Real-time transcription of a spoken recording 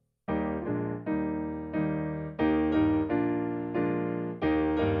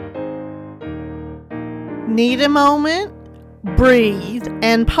Need a moment? Breathe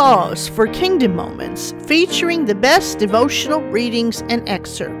and pause for Kingdom Moments, featuring the best devotional readings and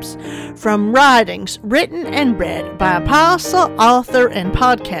excerpts from writings written and read by apostle, author, and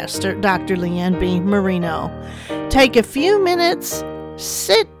podcaster Dr. Leanne B. Marino. Take a few minutes,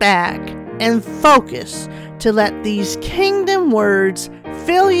 sit back, and focus to let these kingdom words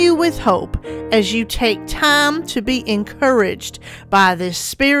fill you with hope as you take time to be encouraged by this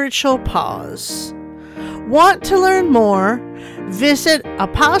spiritual pause. Want to learn more? Visit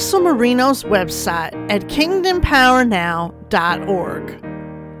Apostle Marino's website at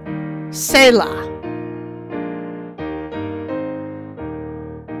kingdompowernow.org. Selah.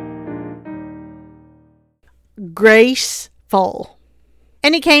 Graceful.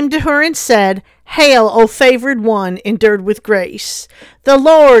 And he came to her and said, Hail, O favored one, endued with grace. The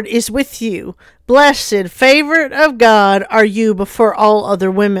Lord is with you. Blessed, favored of God, are you before all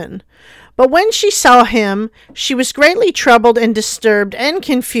other women. But when she saw him, she was greatly troubled and disturbed and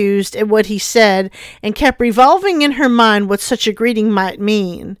confused at what he said, and kept revolving in her mind what such a greeting might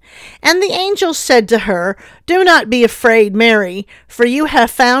mean. And the angel said to her, Do not be afraid, Mary, for you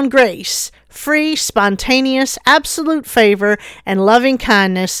have found grace, free, spontaneous, absolute favor, and loving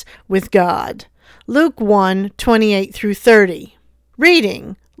kindness with God. Luke 1:28 through 30.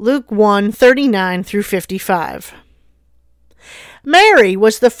 Reading Luke 1:39 through 55. Mary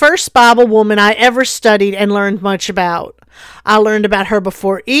was the first Bible woman I ever studied and learned much about. I learned about her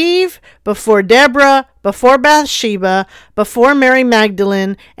before Eve, before Deborah, before Bathsheba, before Mary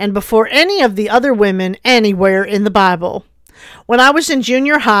Magdalene, and before any of the other women anywhere in the Bible. When I was in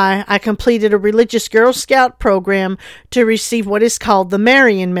junior high, I completed a religious Girl Scout program to receive what is called the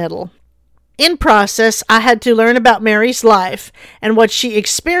Marian Medal. In process, I had to learn about Mary's life and what she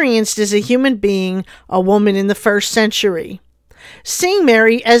experienced as a human being, a woman in the first century. Seeing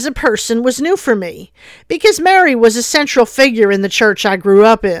Mary as a person was new for me, because Mary was a central figure in the church I grew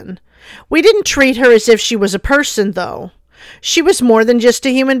up in. We didn't treat her as if she was a person, though. She was more than just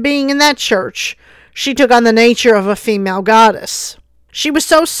a human being in that church. She took on the nature of a female goddess. She was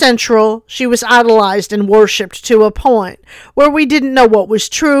so central, she was idolized and worshipped to a point where we didn't know what was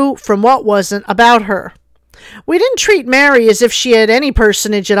true from what wasn't about her. We didn't treat Mary as if she had any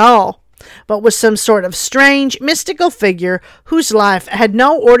personage at all, but was some sort of strange, mystical figure whose life had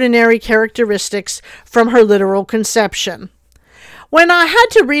no ordinary characteristics from her literal conception. When I had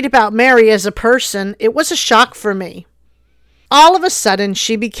to read about Mary as a person, it was a shock for me. All of a sudden,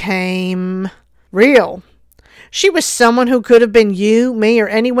 she became real. She was someone who could have been you, me, or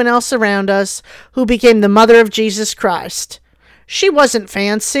anyone else around us, who became the mother of Jesus Christ. She wasn't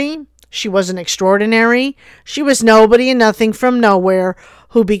fancy. She wasn't extraordinary. She was nobody and nothing from nowhere,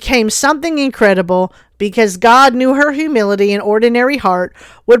 who became something incredible because God knew her humility and ordinary heart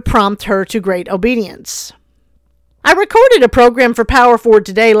would prompt her to great obedience. I recorded a program for Power Forward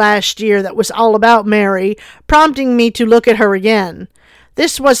Today last year that was all about Mary, prompting me to look at her again.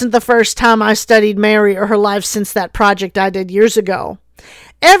 This wasn't the first time I studied Mary or her life since that project I did years ago.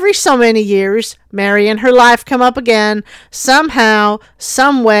 Every so many years, Mary and her life come up again, somehow,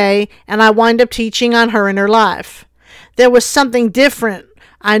 some way, and I wind up teaching on her and her life. There was something different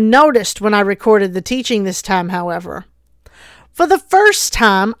I noticed when I recorded the teaching this time, however. For the first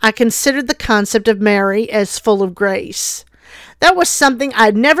time, I considered the concept of Mary as full of grace. That was something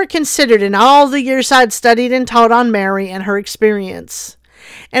I'd never considered in all the years I'd studied and taught on Mary and her experience.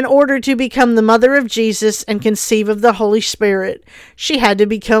 In order to become the mother of Jesus and conceive of the Holy Spirit, she had to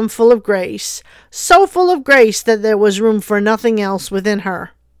become full of grace, so full of grace that there was room for nothing else within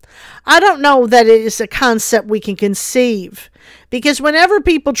her. I don't know that it is a concept we can conceive, because whenever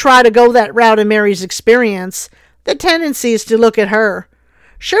people try to go that route in Mary's experience, the tendency is to look at her.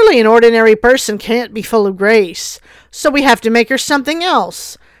 Surely an ordinary person can't be full of grace, so we have to make her something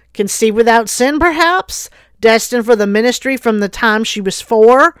else. Conceived without sin, perhaps? Destined for the ministry from the time she was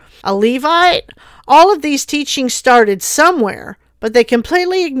 4? A Levite? All of these teachings started somewhere, but they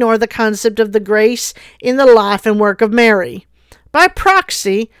completely ignore the concept of the grace in the life and work of Mary. By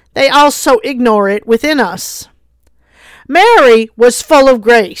proxy, they also ignore it within us. Mary was full of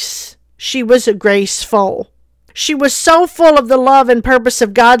grace. She was graceful. She was so full of the love and purpose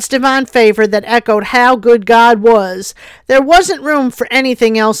of God's divine favor that echoed how good God was. There wasn't room for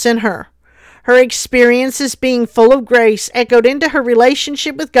anything else in her. Her experiences being full of grace echoed into her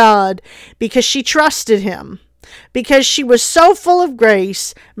relationship with God because she trusted Him. Because she was so full of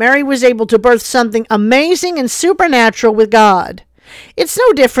grace, Mary was able to birth something amazing and supernatural with God. It's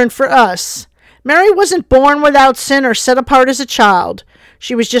no different for us. Mary wasn't born without sin or set apart as a child.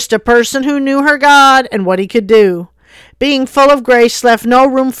 She was just a person who knew her God and what He could do. Being full of grace left no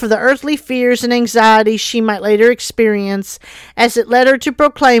room for the earthly fears and anxieties she might later experience. As it led her to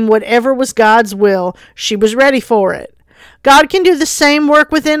proclaim whatever was God's will, she was ready for it. God can do the same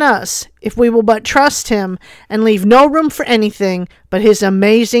work within us if we will but trust Him and leave no room for anything but His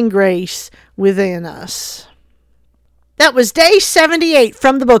amazing grace within us. That was day 78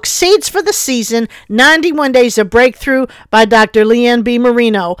 from the book Seeds for the Season, 91 Days of Breakthrough by Dr. Leanne B.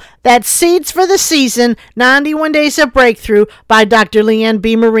 Marino. That's Seeds for the Season, 91 Days of Breakthrough by Dr. Leanne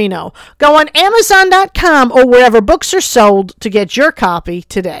B. Marino. Go on Amazon.com or wherever books are sold to get your copy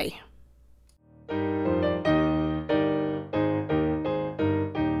today.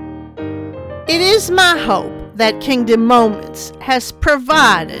 It is my hope that Kingdom Moments has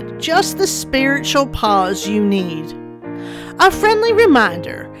provided just the spiritual pause you need. A friendly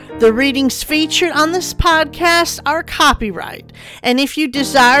reminder, the readings featured on this podcast are copyright, and if you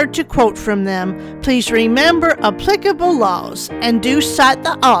desire to quote from them, please remember applicable laws and do cite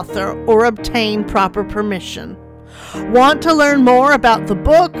the author or obtain proper permission. Want to learn more about the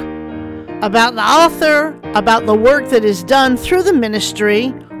book, about the author, about the work that is done through the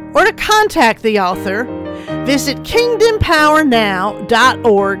ministry, or to contact the author, visit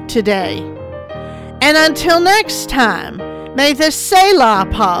kingdompowernow.org today. And until next time, may the Selah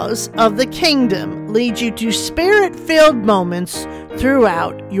pause of the kingdom lead you to spirit-filled moments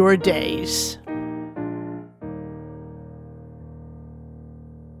throughout your days.